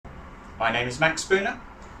My name is Max Spooner.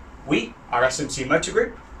 We are SMC Motor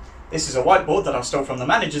Group. This is a whiteboard that I stole from the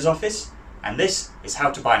manager's office, and this is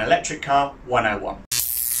how to buy an electric car 101.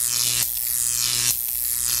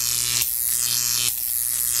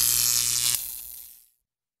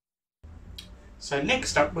 So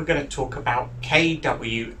next up we're going to talk about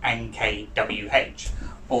KW and KWh,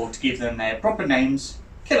 or to give them their proper names,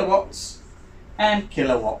 kilowatts and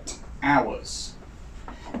kilowatt hours.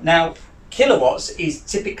 Now, kilowatts is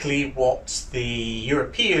typically what the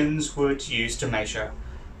Europeans would use to measure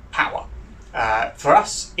power. For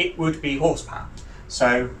us, it would be horsepower.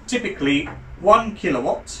 So typically 1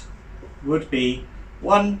 kilowatt would be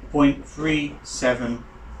 1.37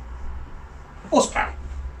 horsepower.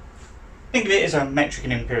 Think of it as a metric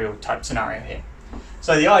and imperial type scenario here.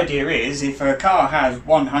 So the idea is, if a car has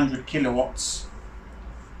 100 kilowatts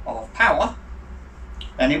of power,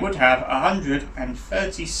 then it would have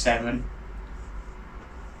 137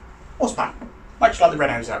 horsepower, much like the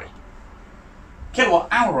Renault Zoe. Kilowatt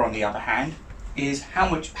hour, on the other hand, is how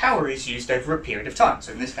much power is used over a period of time,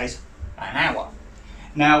 so in this case, an hour.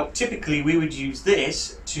 Now, typically we would use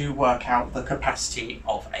this to work out the capacity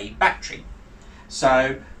of a battery.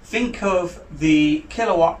 So think of the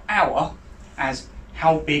kilowatt hour as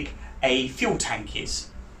how big a fuel tank is.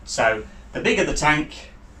 So the bigger the tank,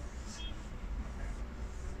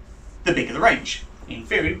 the bigger the range, in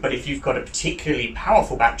theory. But if you've got a particularly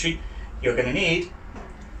powerful battery, you're going to need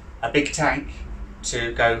a big tank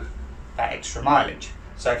to go that extra mileage.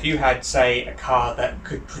 So if you had, say, a car that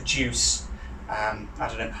could produce, I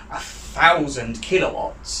don't know, 1,000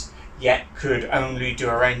 kilowatts, yet could only do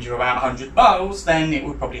a range of about 100 miles, then it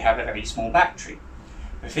would probably have a very small battery.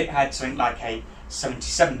 If it had something like a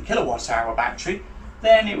 77 kilowatt hour battery,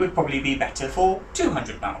 then it would probably be better for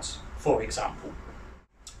 200 miles, for example.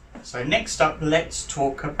 So next up, let's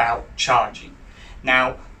talk about charging.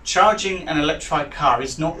 Now, charging an electrified car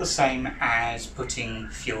is not the same as putting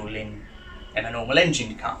fuel in a normal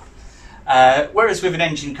engine car. Whereas with an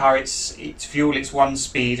engine car, it's fuel, it's one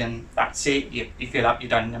speed, and that's it. You fill up, you're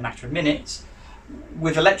done in a matter of minutes.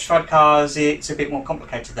 With electrified cars, it's a bit more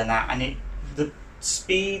complicated than that, and the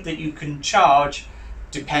speed that you can charge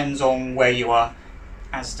depends on where you are,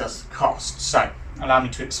 as does the cost. So, allow me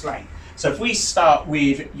to explain. So if we start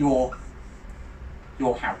with your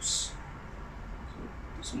house,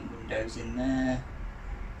 put some windows in there.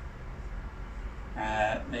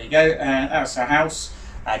 There you go. That's our house.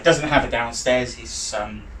 It doesn't have a downstairs. It's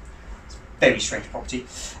a very strange property.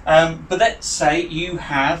 But let's say you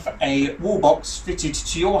have a wall box fitted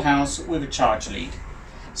to your house with a charge lead.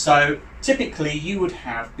 So typically you would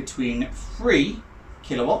have between 3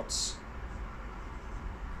 kilowatts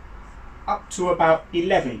up to about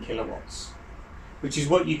 11 kilowatts, which is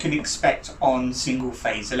what you can expect on single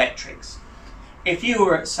phase electrics. If you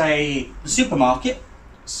were at, say, the supermarket,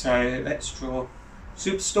 so let's draw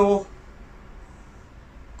superstore,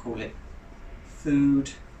 call it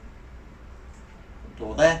food,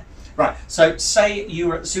 door there. Right, so say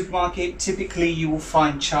you're at the supermarket, typically you will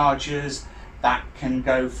find chargers that can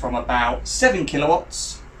go from about 7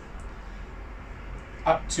 kilowatts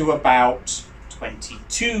up to about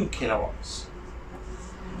 22 kilowatts.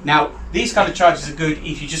 Now, these kind of chargers are good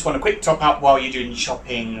if you just want a quick top up while you're doing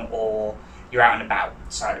shopping or you're out and about.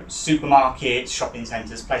 So supermarkets, shopping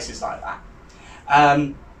centres, places like that.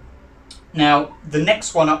 Now, the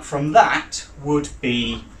next one up from that would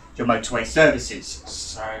be your motorway services.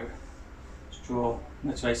 So let's draw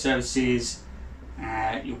motorway services.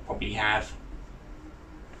 You'll probably have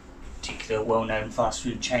a particular well-known fast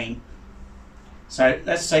food chain. So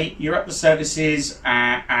let's say you're at the services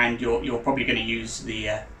and you're probably going to use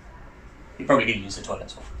the toilet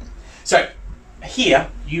as well. So here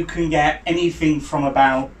you can get anything from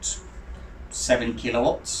about 7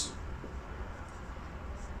 kilowatts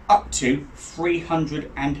up to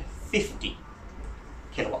 350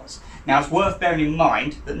 kilowatts. Now, it's worth bearing in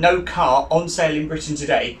mind that no car on sale in Britain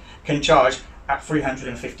today can charge at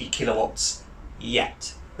 350 kilowatts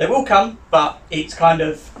yet. They will come, but it's kind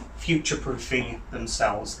of future-proofing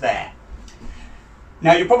themselves there.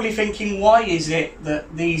 Now, you're probably thinking, why is it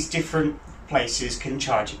that these different places can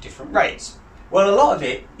charge at different rates? Well, a lot of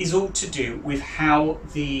it is all to do with how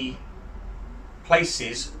the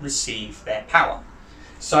places receive their power.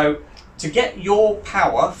 So to get your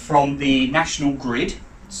power from the national grid,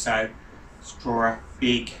 so let's draw a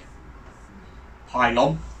big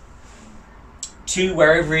pylon, to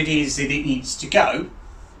wherever it is that it needs to go,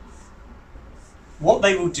 what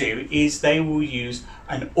they will do is they will use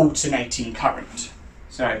an alternating current.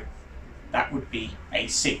 So that would be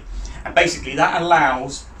AC. And basically that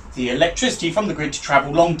allows the electricity from the grid to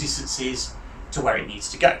travel long distances to where it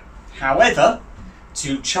needs to go. However,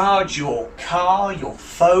 to charge your car, your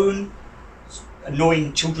phone,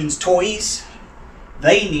 annoying children's toys,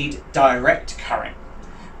 they need direct current.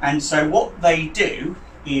 And so what they do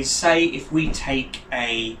is, say if we take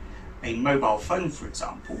a mobile phone for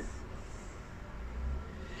example,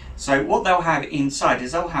 so what they'll have inside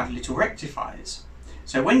is they'll have little rectifiers.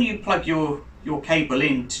 So when you plug your cable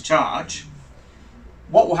in to charge,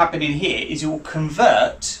 what will happen in here is it will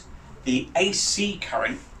convert the AC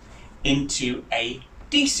current into a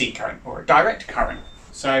DC current, or a direct current.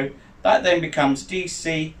 So that then becomes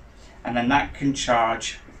DC, and then that can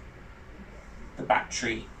charge the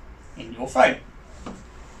battery in your phone,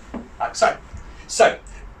 like so. So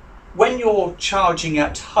when you're charging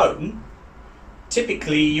at home,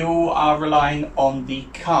 typically you are relying on the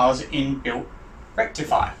car's inbuilt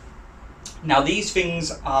rectifier. Now these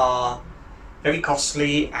things are very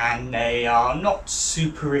costly and they are not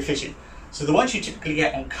super efficient. So the ones you typically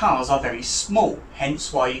get on cars are very small,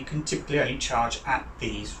 hence why you can typically only charge at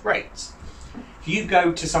these rates. If you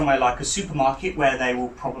go to somewhere like a supermarket where they will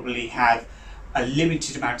probably have a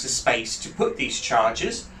limited amount of space to put these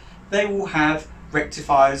chargers, they will have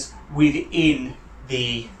rectifiers within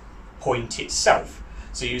the point itself.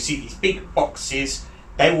 So you see these big boxes,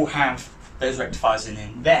 they will have those rectifiers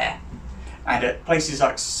in there. And at places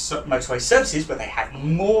like motorway services where they have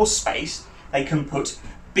more space, they can put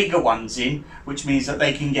bigger ones in, which means that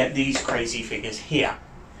they can get these crazy figures here.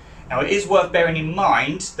 Now it is worth bearing in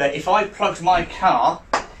mind that if I plugged my car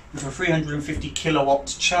into a 350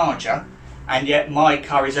 kilowatt charger, and yet my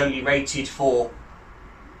car is only rated for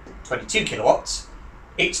 22 kilowatts,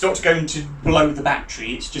 it's not going to blow the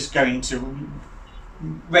battery, it's just going to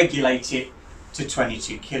regulate it to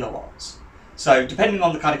 22 kilowatts. So depending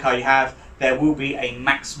on the kind of car you have, there will be a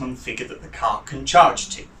maximum figure that the car can charge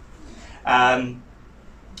to.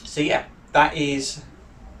 So yeah, that is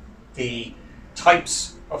the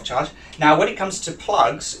types of charge. Now when it comes to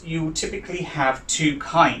plugs, you typically have two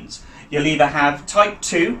kinds. You'll either have type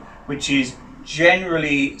 2, which is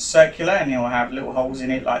generally circular, and you'll have little holes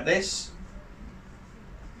in it like this.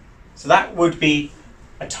 So that would be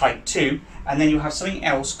a type 2, and then you'll have something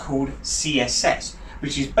else called CSS,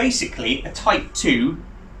 which is basically a type 2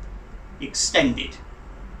 extended.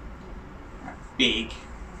 Big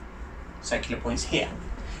circular points here.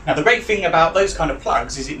 Now the great thing about those kind of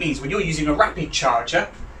plugs is it means when you're using a rapid charger,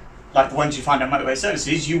 like the ones you find on motorway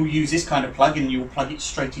services, you will use this kind of plug and you will plug it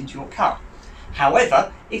straight into your car.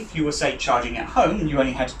 However, if you were, say, charging at home and you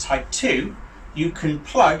only had a type 2, you can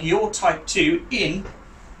plug your type 2 in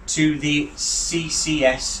to the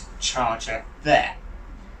CCS charger there.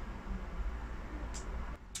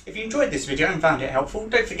 If you enjoyed this video and found it helpful,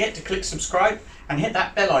 don't forget to click subscribe and hit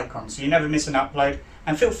that bell icon so you never miss an upload,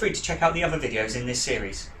 and feel free to check out the other videos in this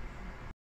series.